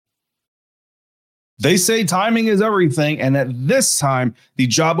They say timing is everything, and at this time, the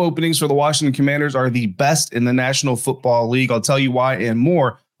job openings for the Washington Commanders are the best in the National Football League. I'll tell you why and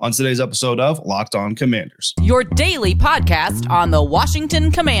more on today's episode of Locked On Commanders. Your daily podcast on the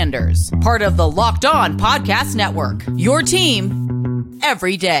Washington Commanders, part of the Locked On Podcast Network, your team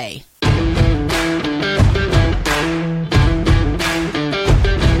every day.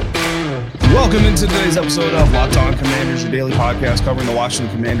 Welcome into today's episode of Locked On Commanders, your daily podcast covering the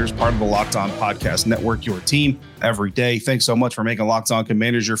Washington Commanders, part of the Locked On Podcast Network, your team every day. Thanks so much for making Locked On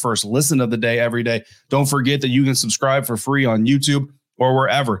Commanders your first listen of the day every day. Don't forget that you can subscribe for free on YouTube or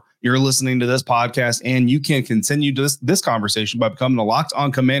wherever you're listening to this podcast, and you can continue this conversation by becoming a Locked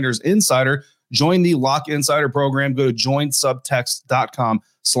On Commanders Insider. Join the Lock Insider program. Go to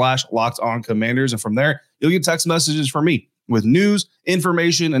joinsubtext.com/LockedOnCommanders, and from there, you'll get text messages from me with news,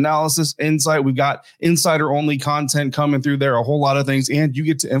 information, analysis, insight. We've got insider-only content coming through there, a whole lot of things, and you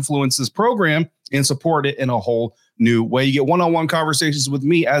get to influence this program and support it in a whole new way. You get one-on-one conversations with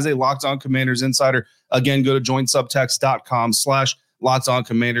me as a Locked On Commanders Insider. Again, go to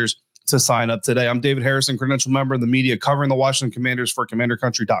joinsubtext.com/LockedOnCommanders to sign up today. I'm David Harrison, credential member of the media covering the Washington Commanders for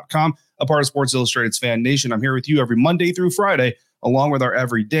CommanderCountry.com, a part of Sports Illustrated's Fan Nation. I'm here with you every Monday through Friday, along with our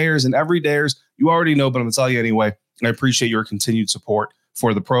everydayers. And everydayers, you already know, but I'm going to tell you anyway. I appreciate your continued support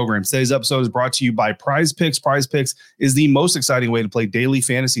for the program. Today's episode is brought to you by Prize Picks. Prize Picks is the most exciting way to play daily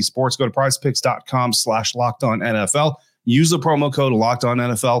fantasy sports. Go to prizepicks.com/LockedOnNFL. Use the promo code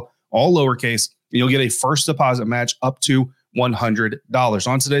LockedOnNFL, all lowercase, and you'll get a first deposit match up to $100.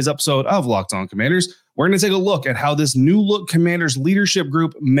 On today's episode of Locked On Commanders, we're going to take a look at how this new look Commanders leadership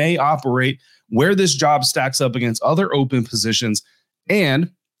group may operate, where this job stacks up against other open positions, and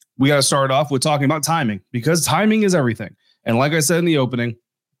we got to start off with talking about timing, because timing is everything. And like I said in the opening,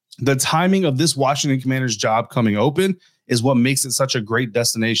 the timing of this Washington Commanders job coming open is what makes it such a great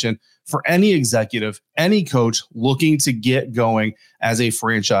destination for any executive, any coach looking to get going as a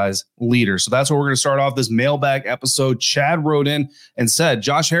franchise leader. So that's where we're going to start off this mailbag episode. Chad wrote in and said,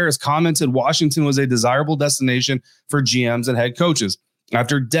 Josh Harris commented Washington was a desirable destination for GMs and head coaches.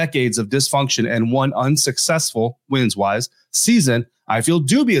 After decades of dysfunction and one unsuccessful, wins-wise, season, I feel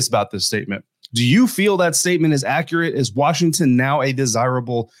dubious about this statement. Do you feel that statement is accurate? Is Washington now a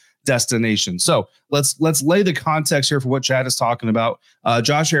desirable destination? So let's lay the context here for what Chad is talking about.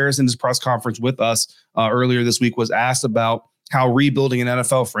 Josh Harris in his press conference with us earlier this week was asked about how rebuilding an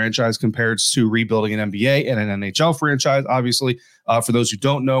NFL franchise compares to rebuilding an NBA and an NHL franchise. Obviously, for those who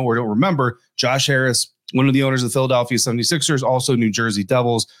don't know or don't remember, Josh Harris, one of the owners of the Philadelphia 76ers, also New Jersey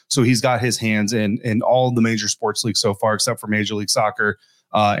Devils. So he's got his hands in all the major sports leagues so far, except for Major League Soccer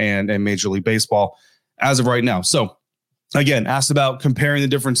and Major League Baseball as of right now. So again, asked about comparing the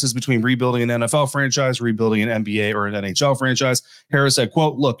differences between rebuilding an NFL franchise, rebuilding an NBA or an NHL franchise. Harris said,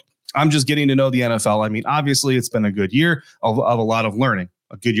 quote, look, I'm just getting to know the NFL. I mean, obviously it's been a good year of a lot of learning,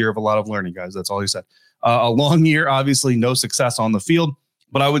 guys. That's all he said. A long year, obviously no success on the field.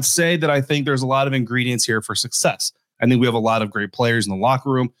 But I would say that I think there's a lot of ingredients here for success. I think we have a lot of great players in the locker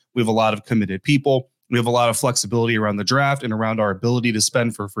room. We have a lot of committed people. We have a lot of flexibility around the draft and around our ability to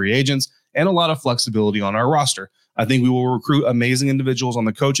spend for free agents, and a lot of flexibility on our roster. I think we will recruit amazing individuals on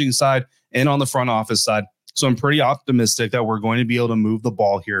the coaching side and on the front office side. So I'm pretty optimistic that we're going to be able to move the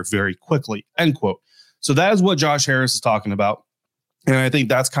ball here very quickly, end quote. So that is what Josh Harris is talking about. And I think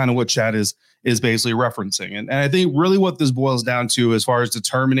that's kind of what Chad is basically referencing. And I think really what this boils down to as far as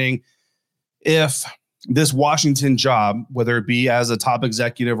determining if this Washington job, whether it be as a top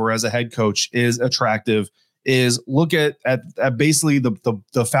executive or as a head coach, is attractive, is look at basically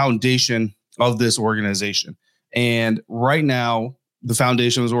the foundation of this organization. And right now, the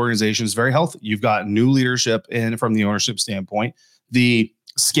foundation of this organization is very healthy. You've got new leadership in from the ownership standpoint. The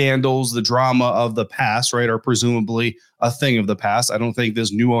scandals, the drama of the past, right, are presumably a thing of the past. I don't think this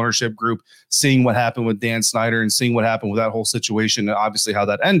new ownership group, seeing what happened with Dan Snyder and seeing what happened with that whole situation and obviously how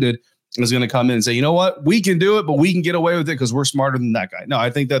that ended, is going to come in and say, you know what, we can do it, but we can get away with it because we're smarter than that guy. No, I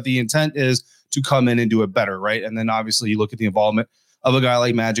think that the intent is to come in and do it better, right? And then obviously you look at the involvement of a guy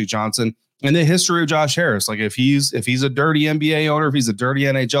like Magic Johnson and the history of Josh Harris. Like if he's a dirty NBA owner, if he's a dirty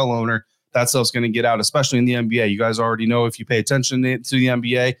NHL owner, that stuff's going to get out, especially in the NBA. You guys already know, if you pay attention to the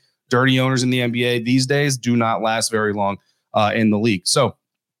NBA, dirty owners in the NBA these days do not last very long in the league. So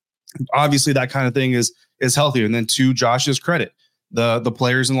obviously that kind of thing is healthier. And then to Josh's credit, the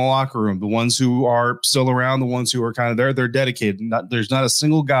players in the locker room, the ones who are still around, the ones who are kind of there, they're dedicated. There's not a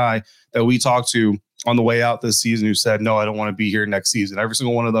single guy that we talked to on the way out this season who said, no, I don't want to be here next season. Every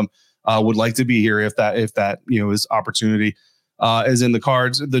single one of them would like to be here if that is opportunity is in the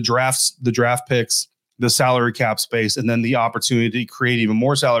cards. The draft picks, the salary cap space, and then the opportunity to create even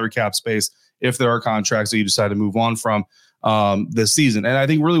more salary cap space if there are contracts that you decide to move on from this season. And I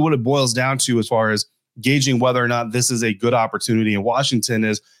think really what it boils down to as far as gauging whether or not this is a good opportunity in Washington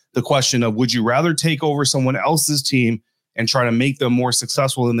is the question of, would you rather take over someone else's team and try to make them more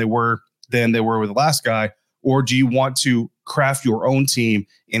successful than they were with the last guy? Or do you want to craft your own team,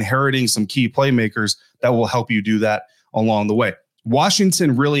 inheriting some key playmakers that will help you do that along the way?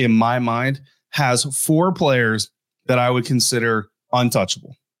 Washington really, in my mind, has 4 players that I would consider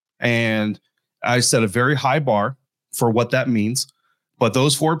untouchable. And I set a very high bar for what that means. But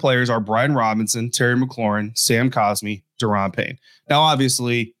those 4 players are Brian Robinson, Terry McLaurin, Sam Cosmi, Daron Payne. Now,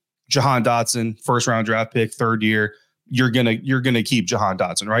 obviously, Jahan Dotson, first-round draft pick, 3rd year, you're gonna keep Jahan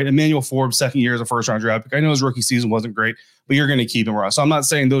Dotson, right? Emmanuel Forbes, 2nd year as a first-round draft pick. I know his rookie season wasn't great, but you're gonna keep him around. So I'm not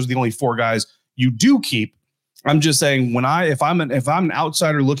saying those are the only 4 guys you do keep. I'm just saying if I'm an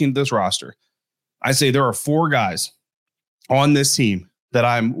outsider looking at this roster, I say there are 4 guys on this team that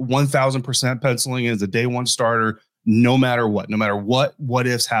I'm 1,000% penciling in as a day one starter, no matter what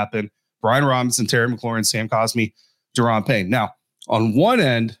ifs happen. Brian Robinson, Terry McLaurin, Sam Cosmi, Daron Payne. Now, on one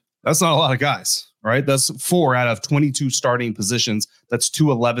end, that's not a lot of guys, right? That's 4 out of 22 starting positions. That's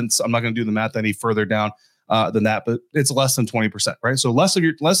 2/11. I'm not going to do the math any further down than that, but it's less than 20%, right? So less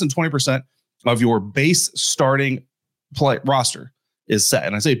than 20% of your base starting play roster is set.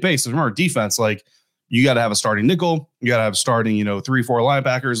 And I say base, remember defense, like you got to have a starting nickel, you got to have starting, 3-4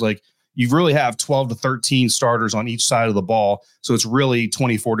 linebackers. Like you really have 12 to 13 starters on each side of the ball. So it's really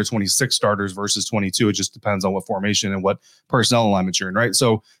 24 to 26 starters versus 22. It just depends on what formation and what personnel alignment you're in, right?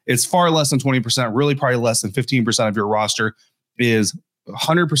 So it's far less than 20%, really probably less than 15% of your roster is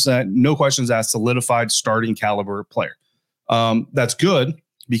 100%, no questions asked, solidified starting caliber player. That's good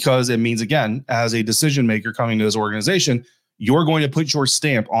because it means, again, as a decision maker coming to this organization, you're going to put your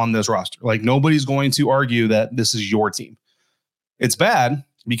stamp on this roster. Like nobody's going to argue that this is your team. It's bad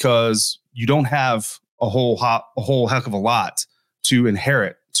because you don't have a whole heck of a lot to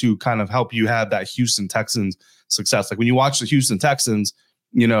inherit to kind of help you have that Houston Texans success. Like when you watch the Houston Texans,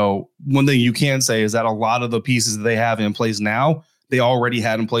 one thing you can say is that a lot of the pieces that they have in place now, they already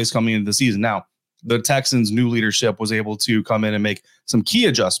had in place coming into the season. Now, the Texans' new leadership was able to come in and make some key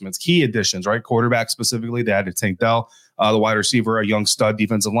adjustments, key additions, right? Quarterback specifically, they added Tank Dell, the wide receiver, a young stud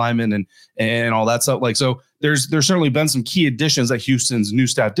defensive lineman, and all that stuff. Like, so there's certainly been some key additions that Houston's new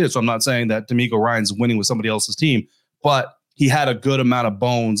staff did. So I'm not saying that DeMeco Ryans winning with somebody else's team, but he had a good amount of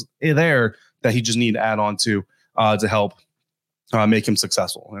bones there that he just needed to add on to help make him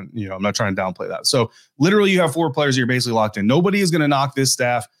successful. And, I'm not trying to downplay that. So literally you have 4 players that you're basically locked in. Nobody is going to knock this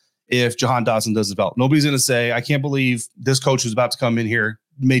staff if Jahan Dotson does develop. Nobody's going to say, I can't believe this coach who's about to come in here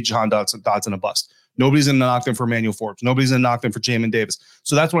made Jahan Dotson a bust. Nobody's going to knock them for Emmanuel Forbes. Nobody's going to knock them for Jamin Davis.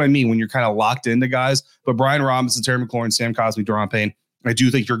 So that's what I mean when you're kind of locked into guys. But Brian Robinson, Terry McLaurin, Sam Cosmi, Daron Payne, I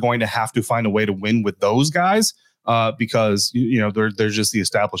do think you're going to have to find a way to win with those guys because, they're just the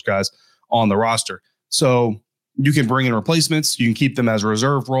established guys on the roster. So you can bring in replacements. You can keep them as a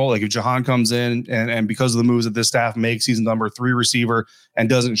reserve role. Like if Jahan comes in and because of the moves that this staff makes, he's number 3 receiver and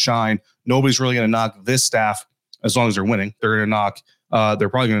doesn't shine, nobody's really going to knock this staff as long as they're winning. They're going to knock. They're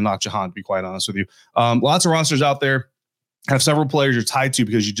probably going to knock Jahan, to be quite honest with you. Lots of rosters out there have several players you're tied to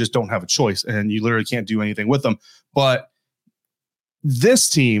because you just don't have a choice and you literally can't do anything with them. But this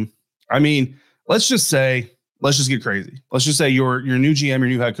team, I mean, let's just get crazy. Let's just say your new GM, your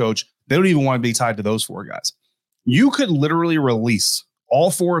new head coach, they don't even want to be tied to those 4 guys. You could literally release all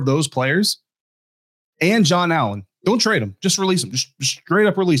 4 of those players and John Allen. Don't trade them. Just release them. Just straight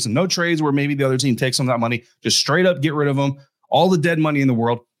up release them. No trades where maybe the other team takes some of that money. Just straight up get rid of them. All the dead money in the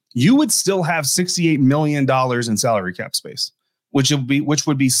world. You would still have $68 million in salary cap space, which would be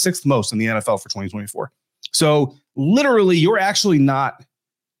 6th most in the NFL for 2024. So literally, you're actually not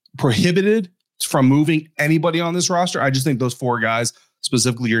prohibited from moving anybody on this roster. I just think those 4 guys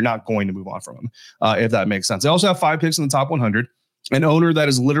specifically, you're not going to move on from them, if that makes sense. They also have 5 picks in the top 100, an owner that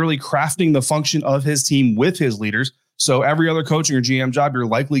is literally crafting the function of his team with his leaders. So every other coaching or GM job, you're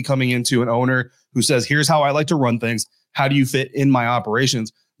likely coming into an owner who says, here's how I like to run things. How do you fit in my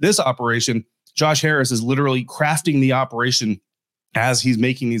operations? This operation, Josh Harris is literally crafting the operation as he's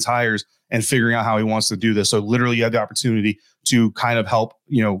making these hires and figuring out how he wants to do this. So literally you have the opportunity to kind of help,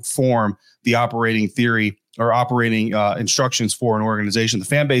 form the operating theory or operating instructions for an organization. The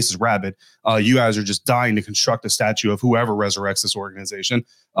fan base is rabid. You guys are just dying to construct a statue of whoever resurrects this organization.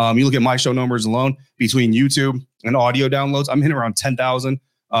 You look at my show numbers alone, between YouTube and audio downloads, I'm hitting around 10,000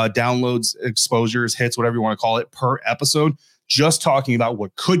 downloads, exposures, hits, whatever you want to call it, per episode, just talking about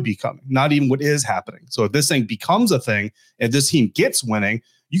what could be coming, not even what is happening. So if this thing becomes a thing, if this team gets winning,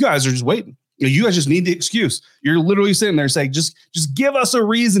 you guys are just waiting. You guys just need the excuse. You're literally sitting there saying, just give us a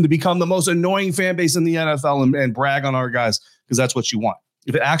reason to become the most annoying fan base in the NFL and brag on our guys, because that's what you want.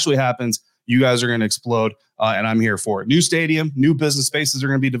 If it actually happens, you guys are going to explode, and I'm here for it. New stadium, new business spaces are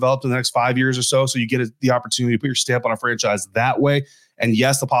going to be developed in the next 5 years or so, so you get the opportunity to put your stamp on a franchise that way. And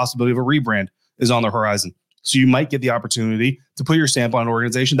yes, the possibility of a rebrand is on the horizon. So you might get the opportunity to put your stamp on an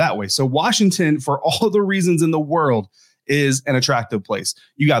organization that way. So Washington, for all the reasons in the world, is an attractive place.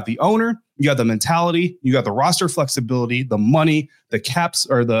 You got the owner, you got the mentality, you got the roster flexibility, the money, the caps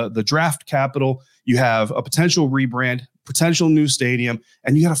or the draft capital. You have a potential rebrand, potential new stadium,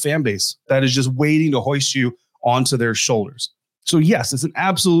 and you got a fan base that is just waiting to hoist you onto their shoulders. So yes, it's an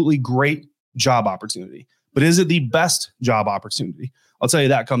absolutely great job opportunity, but is it the best job opportunity? I'll tell you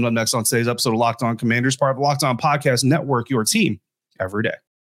that coming up next on today's episode of Locked On Commanders, part of the Locked On Podcast Network, your team every day.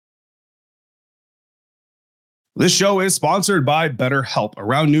 This show is sponsored by BetterHelp.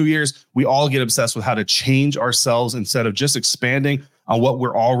 Around New Year's, we all get obsessed with how to change ourselves instead of just expanding on what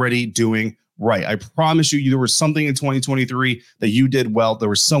we're already doing right. I promise you, there was something in 2023 that you did well. There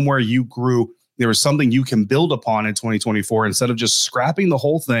was somewhere you grew. There was something you can build upon in 2024 instead of just scrapping the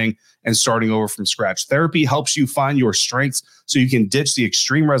whole thing and starting over from scratch. Therapy helps you find your strengths so you can ditch the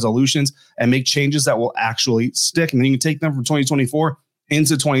extreme resolutions and make changes that will actually stick. And then you can take them from 2024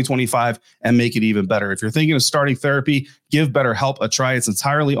 into 2025 and make it even better. If you're thinking of starting therapy, give BetterHelp a try. It's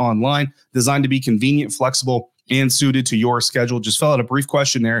entirely online, designed to be convenient, flexible, and suited to your schedule. Just fill out a brief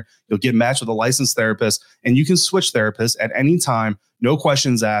questionnaire. You'll get matched with a licensed therapist, and you can switch therapists at any time. No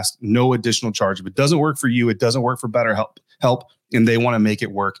questions asked, no additional charge. If it doesn't work for you, it doesn't work for BetterHelp, and they want to make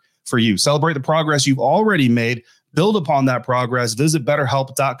it work for you. Celebrate the progress you've already made. Build upon that progress. Visit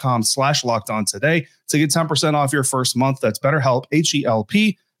BetterHelp.com/LockedOn today to get 10% off your first month. That's BetterHelp,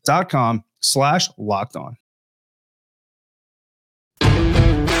 HELP.com/LockedOn.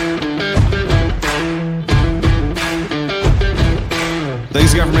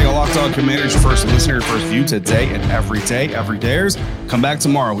 Thanks again for making Locked On Commanders your first listener, your first view today and every dayers. Come back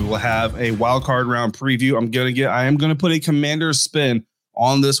tomorrow. We will have a wild card round preview. I am going to put a Commander spin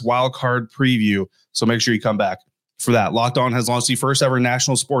on this wild card preview. So make sure you come back for that. Locked On has launched the first ever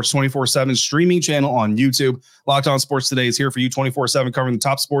national sports 24/7 streaming channel on YouTube. Locked On Sports Today is here for you 24/7, covering the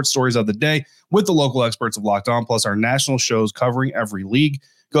top sports stories of the day with the local experts of Locked On, plus our national shows covering every league.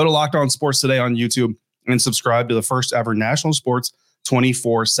 Go to Locked On Sports Today on YouTube and subscribe to the first ever national sports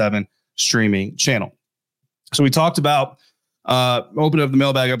 24/7 streaming channel. So we talked about, opening up the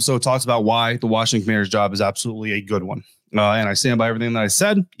mailbag episode, talks about why the Washington Commanders job is absolutely a good one. And I stand by everything that I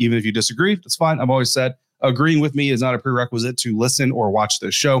said. Even if you disagree, that's fine. I've always said agreeing with me is not a prerequisite to listen or watch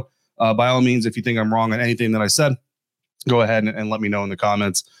this show. By all means, if you think I'm wrong on anything that I said, go ahead and let me know in the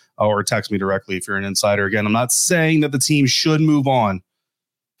comments or text me directly if you're an insider. Again, I'm not saying that the team should move on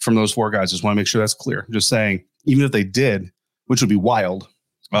from those four guys. Just want to make sure that's clear. I'm just saying, even if they did, which would be wild,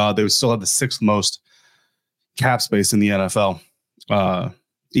 they would still have the sixth most cap space in the NFL,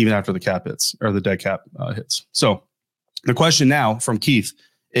 even after the cap hits or the dead cap hits. So the question now from Keith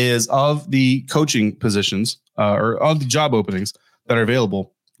is, of the coaching positions or of the job openings that are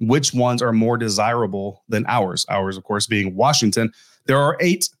available, which ones are more desirable than ours? Ours, of course, being Washington. There are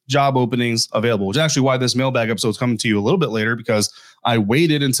 8 job openings available, which is actually why this mailbag episode is coming to you a little bit later, because I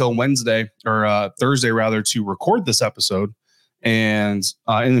waited until Thursday rather, to record this episode. And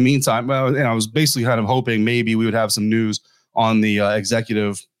in the meantime, and I was basically kind of hoping maybe we would have some news on the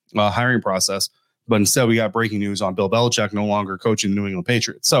executive hiring process. But instead, we got breaking news on Bill Belichick no longer coaching the New England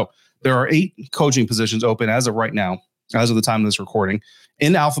Patriots. So there are 8 coaching positions open as of right now, as of the time of this recording,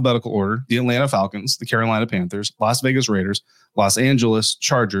 in alphabetical order: the Atlanta Falcons, the Carolina Panthers, Las Vegas Raiders, Los Angeles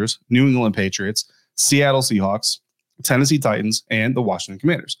Chargers, New England Patriots, Seattle Seahawks, Tennessee Titans, and the Washington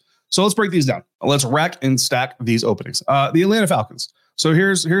Commanders. So let's break these down. Let's rack and stack these openings. The Atlanta Falcons. So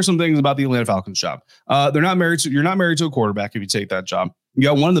here's some things about the Atlanta Falcons job. You're not married to a quarterback if you take that job. You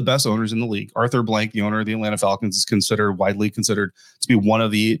got one of the best owners in the league. Arthur Blank, the owner of the Atlanta Falcons, is widely considered to be one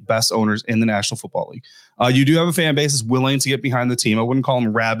of the best owners in the National Football League. You do have a fan base that's willing to get behind the team. I wouldn't call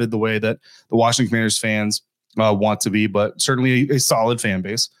them rabid the way that the Washington Commanders fans want to be, but certainly a solid fan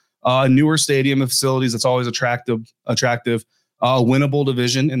base. Newer stadium and facilities, that's always attractive. Winnable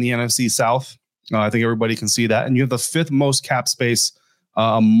division in the NFC South. I think everybody can see that. And you have the 5th most cap space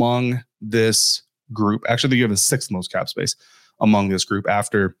among this group. Actually, you have the 6th most cap space among this group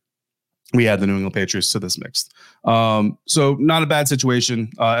after we add the New England Patriots to this mix. So not a bad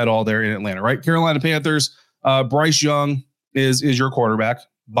situation at all there in Atlanta, right? Carolina Panthers, Bryce Young is your quarterback,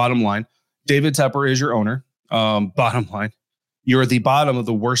 bottom line. David Tepper is your owner, bottom line. You're at the bottom of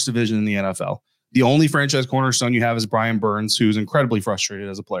the worst division in the NFL. The only franchise cornerstone you have is Brian Burns, who's incredibly frustrated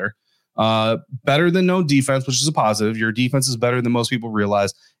as a player. Better than no defense, which is a positive. Your defense is better than most people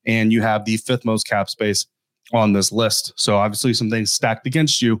realize. And you have the 5th most cap space on this list. So obviously some things stacked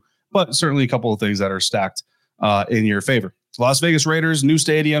against you, but certainly a couple of things that are stacked in your favor. Las Vegas Raiders, new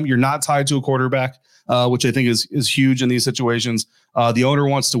stadium. You're not tied to a quarterback, which I think is huge in these situations. The owner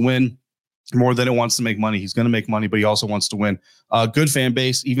wants to win more than it wants to make money. He's going to make money, but he also wants to win. Good fan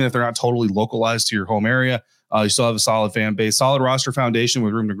base, even if they're not totally localized to your home area. You still have a solid fan base, solid roster foundation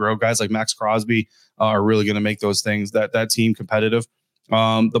with room to grow. Guys like Max Crosby are really going to make those things, that team competitive.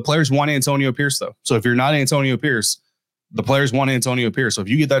 The players want Antonio Pierce, though. So if you're not Antonio Pierce, the players want Antonio Pierce. So if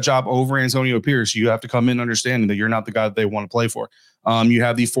you get that job over Antonio Pierce, you have to come in understanding that you're not the guy that they want to play for. You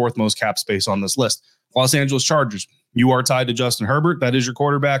have the 4th most cap space on this list. Los Angeles Chargers, you are tied to Justin Herbert. That is your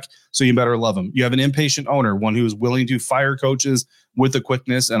quarterback, so you better love him. You have an impatient owner, one who is willing to fire coaches with the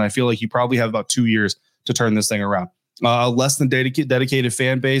quickness, and I feel like you probably have about 2 years to turn this thing around. Less than dedicated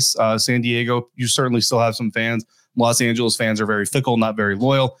fan base. San Diego, you certainly still have some fans. Los Angeles fans are very fickle, not very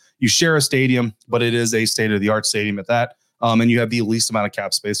loyal. You share a stadium, but it is a state-of-the-art stadium at that. And you have the least amount of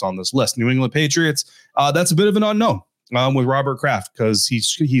cap space on this list. New England Patriots, that's a bit of an unknown with Robert Kraft, because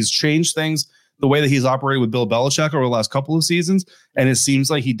he's changed things the way that he's operated with Bill Belichick over the last couple of seasons. And it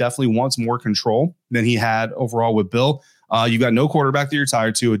seems like he definitely wants more control than he had overall with Bill. You've got no quarterback that you're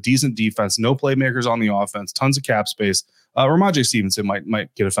tied to, a decent defense, no playmakers on the offense, tons of cap space. Ramondre Stevenson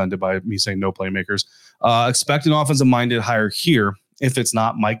might get offended by me saying no playmakers. Expect an offensive-minded hire here if it's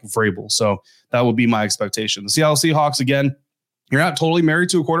not Mike Vrabel. So that would be my expectation. The Seattle Seahawks, again, you're not totally married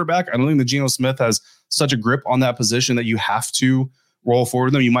to a quarterback. I don't think that Geno Smith has such a grip on that position that you have to roll forward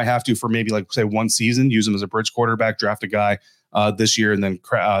with them. You might have to for maybe say one season, use him as a bridge quarterback, draft a guy this year, and then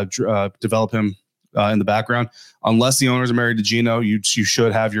develop him in the background. Unless the owners are married to Geno, you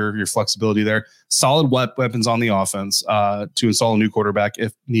should have your flexibility there. Solid weapons on the offense to install a new quarterback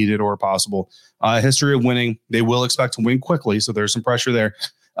if needed or possible. History of winning. They will expect to win quickly, so there's some pressure there.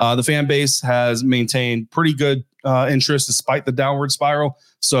 The fan base has maintained pretty good interest despite the downward spiral.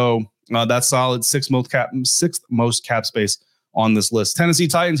 So that's solid. 6th most cap space on this list. Tennessee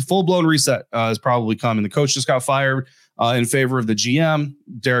Titans, full-blown reset is probably coming. The coach just got fired in favor of the GM.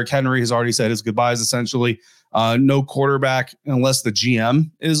 Derrick Henry has already said his goodbyes, essentially. No quarterback unless the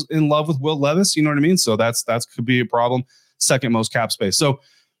GM is in love with Will Levis. You know what I mean? So that could be a problem. 2nd most cap space. So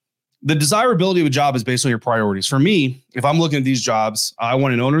the desirability of a job is basically your priorities. For me, if I'm looking at these jobs, I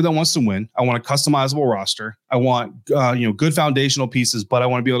want an owner that wants to win. I want a customizable roster. I want good foundational pieces, but I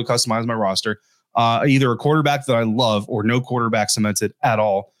want to be able to customize my roster. Either a quarterback that I love or no quarterback cemented at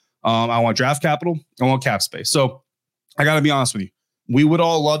all. I want draft capital. I want cap space. So I got to be honest with you. We would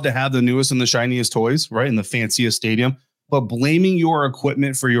all love to have the newest and the shiniest toys, right, in the fanciest stadium. But blaming your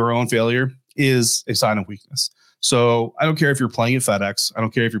equipment for your own failure is a sign of weakness. So I don't care if you're playing at FedEx. I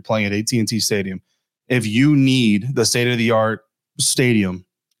don't care if you're playing at AT&T Stadium. If you need the state-of-the-art stadium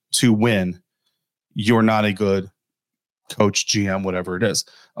to win, you're not a good coach, GM, whatever it is.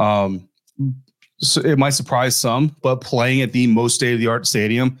 So it might surprise some, but playing at the most state-of-the-art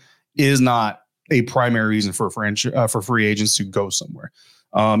stadium is not a primary reason for free agents to go somewhere.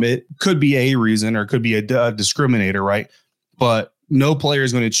 It could be a reason, or it could be a discriminator, right? But no player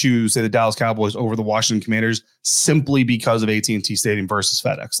is going to choose, say, the Dallas Cowboys over the Washington Commanders simply because of AT&T Stadium versus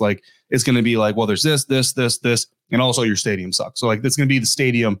FedEx. Like, it's going to be like, well, there's this, and also your stadium sucks. So like, it's going to be the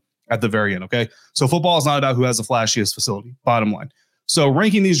stadium at the very end. Okay. So football is not about who has the flashiest facility, bottom line. So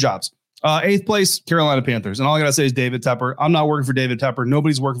ranking these jobs, 8th place, Carolina Panthers. And all I got to say is David Tepper. I'm not working for David Tepper.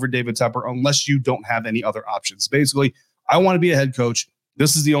 Nobody's working for David Tepper unless you don't have any other options. Basically, I want to be a head coach.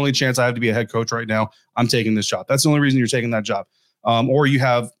 This is the only chance I have to be a head coach right now. I'm taking this job. That's the only reason you're taking that job. Or you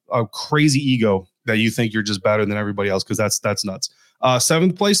have a crazy ego that you think you're just better than everybody else, because that's nuts.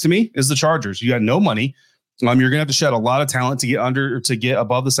 7th place to me is the Chargers. You got no money. You're going to have to shed a lot of talent to get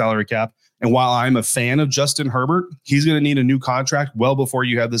above the salary cap. And while I'm a fan of Justin Herbert, he's going to need a new contract well before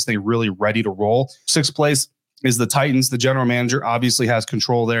you have this thing really ready to roll. 6th place is the Titans. The general manager obviously has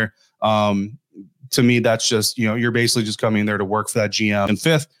control there. To me, that's just, you're basically just coming there to work for that GM. And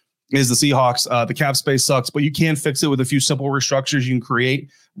 5th is the Seahawks. The cap space sucks, but you can fix it with a few simple restructures. You can create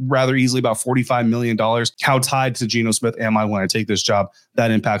rather easily about $45 million. How tied to Geno Smith am I when I take this job?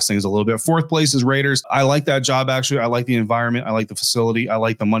 That impacts things a little bit. 4th place is Raiders. I like that job, actually. I like the environment. I like the facility. I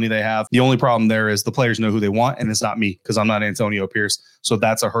like the money they have. The only problem there is the players know who they want, and it's not me, because I'm not Antonio Pierce. So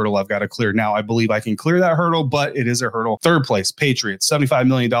that's a hurdle I've got to clear. Now, I believe I can clear that hurdle, but it is a hurdle. 3rd place, Patriots. $75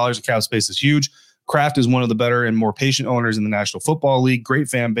 million in cap space is huge. Kraft is one of the better and more patient owners in the National Football League. Great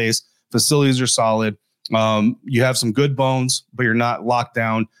fan base. Facilities are solid. You have some good bones, but you're not locked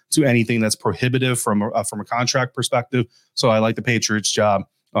down to anything that's prohibitive from a contract perspective. So I like the Patriots job.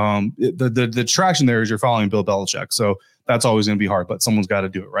 The traction there is you're following Bill Belichick. So that's always going to be hard, but someone's got to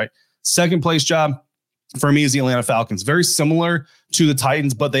do it, right? Second place job for me is the Atlanta Falcons. Very similar to the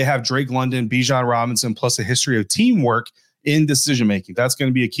Titans, but they have Drake London, Bijan Robinson, plus a history of teamwork in decision-making. That's going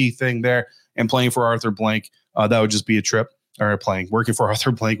to be a key thing there. And playing for Arthur Blank, that would just be a trip. Or working for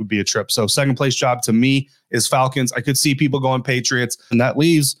Arthur Blank would be a trip. So second place job to me is Falcons. I could see people going Patriots, and that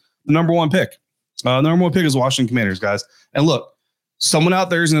leaves the number one pick. The number one pick is Washington Commanders, guys. And look, someone out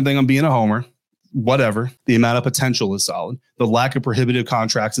there is going to think I'm being a homer. Whatever. The amount of potential is solid. The lack of prohibitive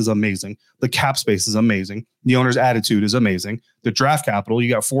contracts is amazing. The cap space is amazing. The owner's attitude is amazing. The draft capital, you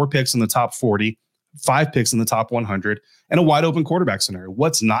got 4 picks in the top 40, 5 picks in the top 100, and a wide open quarterback scenario.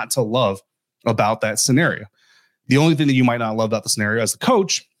 What's not to love about that scenario? The only thing that you might not love about the scenario as the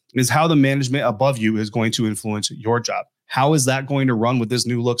coach is how the management above you is going to influence your job. How is that going to run with this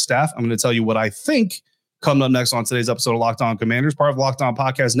new look staff? I'm going to tell you what I think coming up next on today's episode of Locked On Commanders, part of Locked On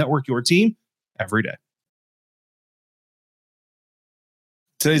Podcast Network, your team every day.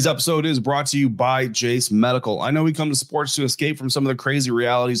 Today's episode is brought to you by Jase Medical. I know we come to sports to escape from some of the crazy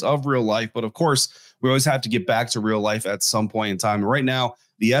realities of real life, but of course, we always have to get back to real life at some point in time. Right now,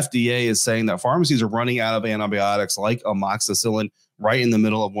 the FDA is saying that pharmacies are running out of antibiotics like amoxicillin right in the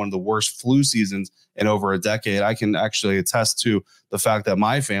middle of one of the worst flu seasons in over a decade. I can actually attest to the fact that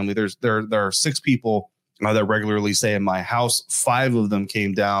my family, there are 6 people that regularly stay in my house. 5 of them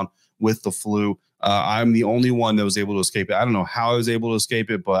came down with the flu. I'm the only one that was able to escape it. I don't know how I was able to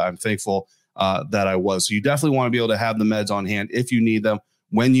escape it, but I'm thankful that I was. So you definitely want to be able to have the meds on hand if you need them,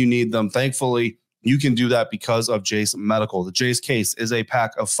 when you need them. Thankfully, you can do that because of Jase Medical. The Jase case is a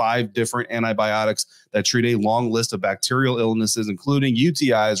pack of 5 different antibiotics that treat a long list of bacterial illnesses, including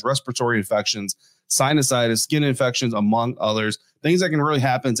UTIs, respiratory infections, sinusitis, skin infections, among others, things that can really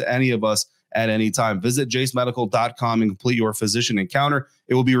happen to any of us at any time. Visit jasemedical.com and complete your physician encounter.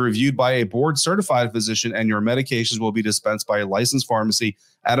 It will be reviewed by a board-certified physician, and your medications will be dispensed by a licensed pharmacy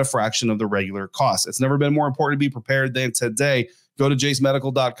at a fraction of the regular cost. It's never been more important to be prepared than today. Go to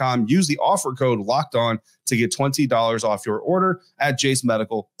jasemedical.com. Use the offer code LOCKEDON to get $20 off your order at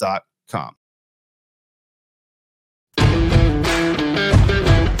jasemedical.com.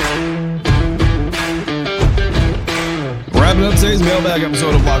 Wrapping up today's mailbag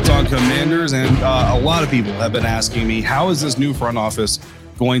episode of Locked On Commanders, and a lot of people have been asking me, how is this new front office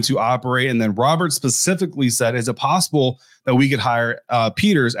going to operate? And then Robert specifically said, is it possible that we could hire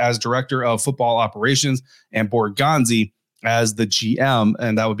Peters as director of football operations and Borgonzi as the GM,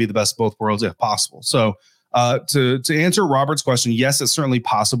 and that would be the best of both worlds if possible? So to answer Robert's question, yes, it's certainly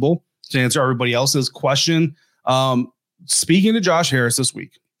possible. To answer everybody else's question, speaking to Josh Harris this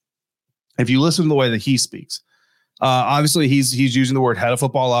week, if you listen to the way that he speaks, obviously he's using the word head of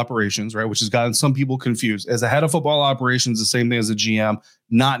football operations, right, which has gotten some people confused. As a head of football operations the same thing as a GM?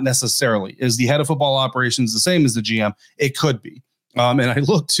 Not necessarily. Is the head of football operations the same as the GM? It could be. And I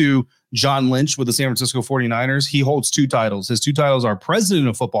look to John Lynch with the San Francisco 49ers. He holds 2 titles. His 2 titles are president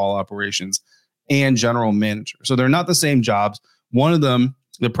of football operations and general manager. So they're not the same jobs. One of them,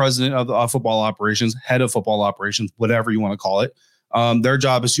 the president of football operations, head of football operations, whatever you want to call it, their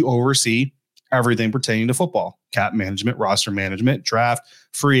job is to oversee everything pertaining to football: cap management, roster management, draft,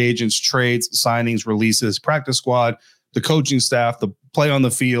 free agents, trades, signings, releases, practice squad, the coaching staff, the play on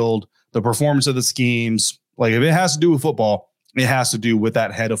the field, the performance of the schemes. Like, if it has to do with football, it has to do with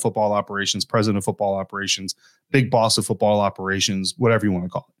that head of football operations, president of football operations, big boss of football operations, whatever you want to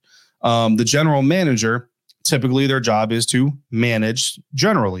call it. The general manager, typically their job is to manage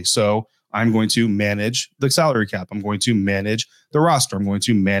generally. So I'm going to manage the salary cap. I'm going to manage the roster. I'm going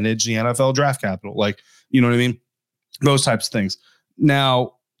to manage the NFL draft capital. Like, you know what I mean? Those types of things.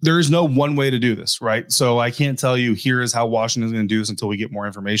 Now, there is no one way to do this, right? So I can't tell you here is how Washington is going to do this until we get more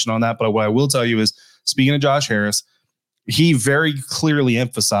information on that. But what I will tell you is, speaking of Josh Harris, he very clearly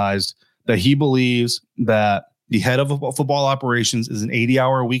emphasized that he believes that the head of football operations is an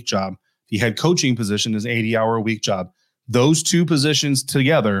 80-hour-a-week job. The head coaching position is an 80-hour-a-week job. Those 2 positions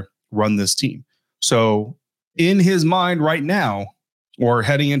together run this team. So in his mind right now, or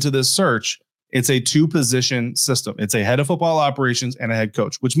heading into this search, it's a 2-position system. It's a head of football operations and a head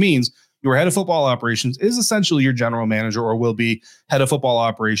coach, which means your head of football operations is essentially your general manager, or will be head of football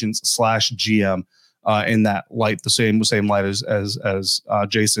operations / GM in that light, the same light as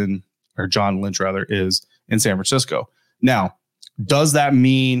Jason, or John Lynch rather, is in San Francisco. Now, does that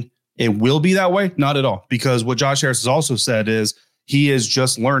mean it will be that way? Not at all, because what Josh Harris has also said is he is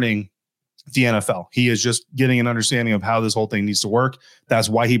just learning the NFL. He is just getting an understanding of how this whole thing needs to work. That's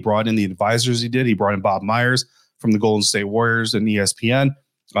why he brought in the advisors he did. He brought in Bob Myers from the Golden State Warriors and ESPN,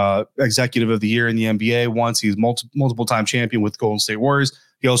 executive of the year in the NBA once. He's multiple time champion with Golden State Warriors.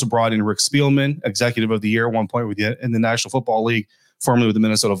 He also brought in Rick Spielman, Executive of the Year at one point in the National Football League, formerly with the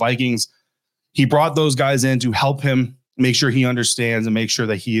Minnesota Vikings. He brought those guys in to help him make sure he understands and make sure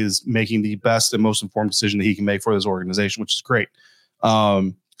that he is making the best and most informed decision that he can make for this organization, which is great.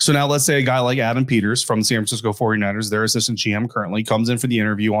 So now let's say a guy like Adam Peters from the San Francisco 49ers, their assistant GM currently, comes in for the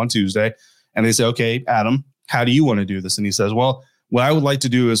interview on Tuesday, and they say, okay, Adam, how do you want to do this? And he says, well, what I would like to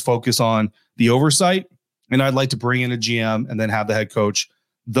do is focus on the oversight, and I'd like to bring in a GM and then have the head coach.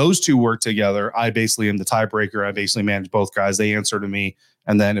 Those two work together. I basically am the tiebreaker. I basically manage both guys. They answer to me.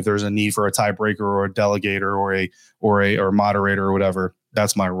 And then if there's a need for a tiebreaker or a delegator or a moderator or whatever,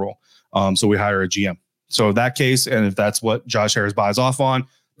 that's my role. So we hire a GM. So in that case, and if that's what Josh Harris buys off on,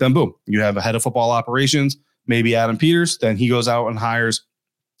 then boom, you have a head of football operations, maybe Adam Peters. Then he goes out and hires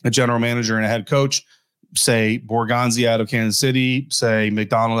a general manager and a head coach, say Borgonzi out of Kansas City, say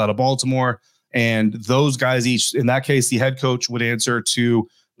McDonald out of Baltimore. And those guys each, in that case, the head coach would answer to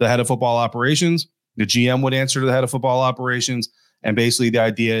the head of football operations. The GM would answer to the head of football operations. And basically the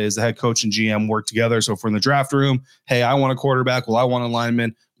idea is the head coach and GM work together. So if we're in the draft room, hey, I want a quarterback. Well, I want a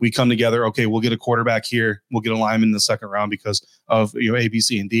lineman. We come together. Okay, we'll get a quarterback here. We'll get a lineman in the second round because of A, B,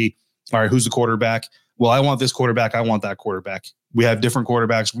 C, and D. All right, who's the quarterback? Well, I want this quarterback. I want that quarterback. We have different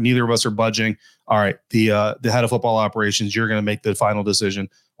quarterbacks. Neither of us are budging. All right, the head of football operations, you're going to make the final decision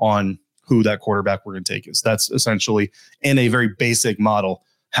on who that quarterback we're going to take is. That's essentially, in a very basic model,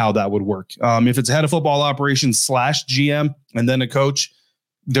 how that would work. If it's a head of football operations / GM and then a coach,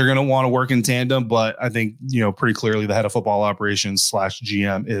 they're going to want to work in tandem. But I think, pretty clearly the head of football operations /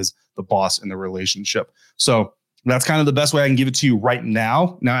 GM is the boss in the relationship. So that's kind of the best way I can give it to you right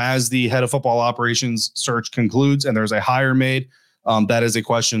now. Now, as the head of football operations search concludes and there's a hire made, that is a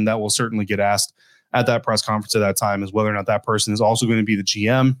question that will certainly get asked at that press conference at that time, is whether or not that person is also going to be the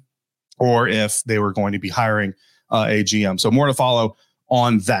GM or if they were going to be hiring a GM. So more to follow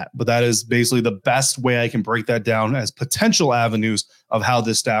on that. But that is basically the best way I can break that down as potential avenues of how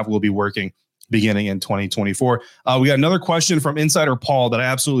this staff will be working beginning in 2024. We got another question from Insider Paul that I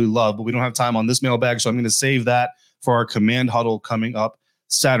absolutely love, but we don't have time on this mailbag, so I'm going to save that for our Command Huddle coming up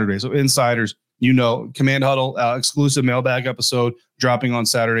Saturday. So insiders, Command Huddle exclusive mailbag episode dropping on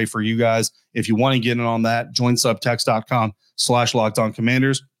Saturday for you guys. If you want to get in on that, join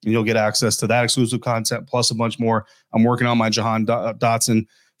subtext.com/LockedOnCommanders, and you'll get access to that exclusive content plus a bunch more. I'm working on my Jahan Dotson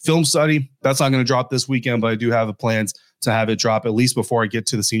film study. That's not going to drop this weekend, but I do have plans to have it drop at least before I get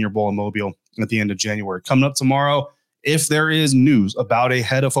to the Senior Bowl in Mobile at the end of January. Coming up tomorrow, if there is news about a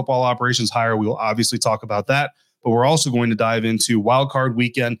head of football operations hire, we will obviously talk about that. But we're also going to dive into Wild Card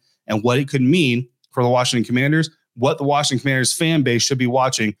Weekend and what it could mean for the Washington Commanders, what the Washington Commanders fan base should be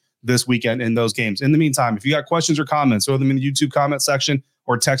watching this weekend in those games. In the meantime, if you got questions or comments, throw them in the YouTube comment section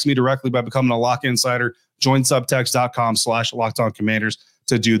or text me directly by becoming a Lock Insider. Join subtext.com/LockedOnCommanders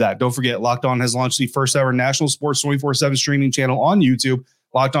to do that. Don't forget, Locked On has launched the first ever national sports 24/7 streaming channel on YouTube.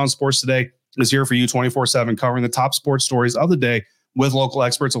 Locked On Sports Today is here for you 24/7, covering the top sports stories of the day with local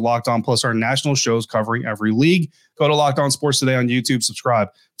experts at Locked On, plus our national shows covering every league. Go to Locked On Sports Today on YouTube. Subscribe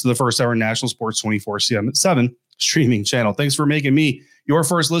to the first ever national sports 24/7 streaming channel. Thanks for making me your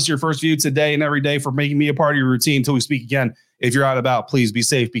first listen, your first view today and every day, for making me a part of your routine. Until we speak again, if you're out and about, please be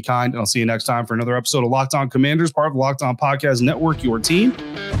safe, be kind, and I'll see you next time for another episode of Locked On Commanders, part of the Locked On Podcast Network, your team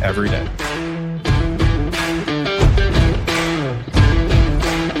every day.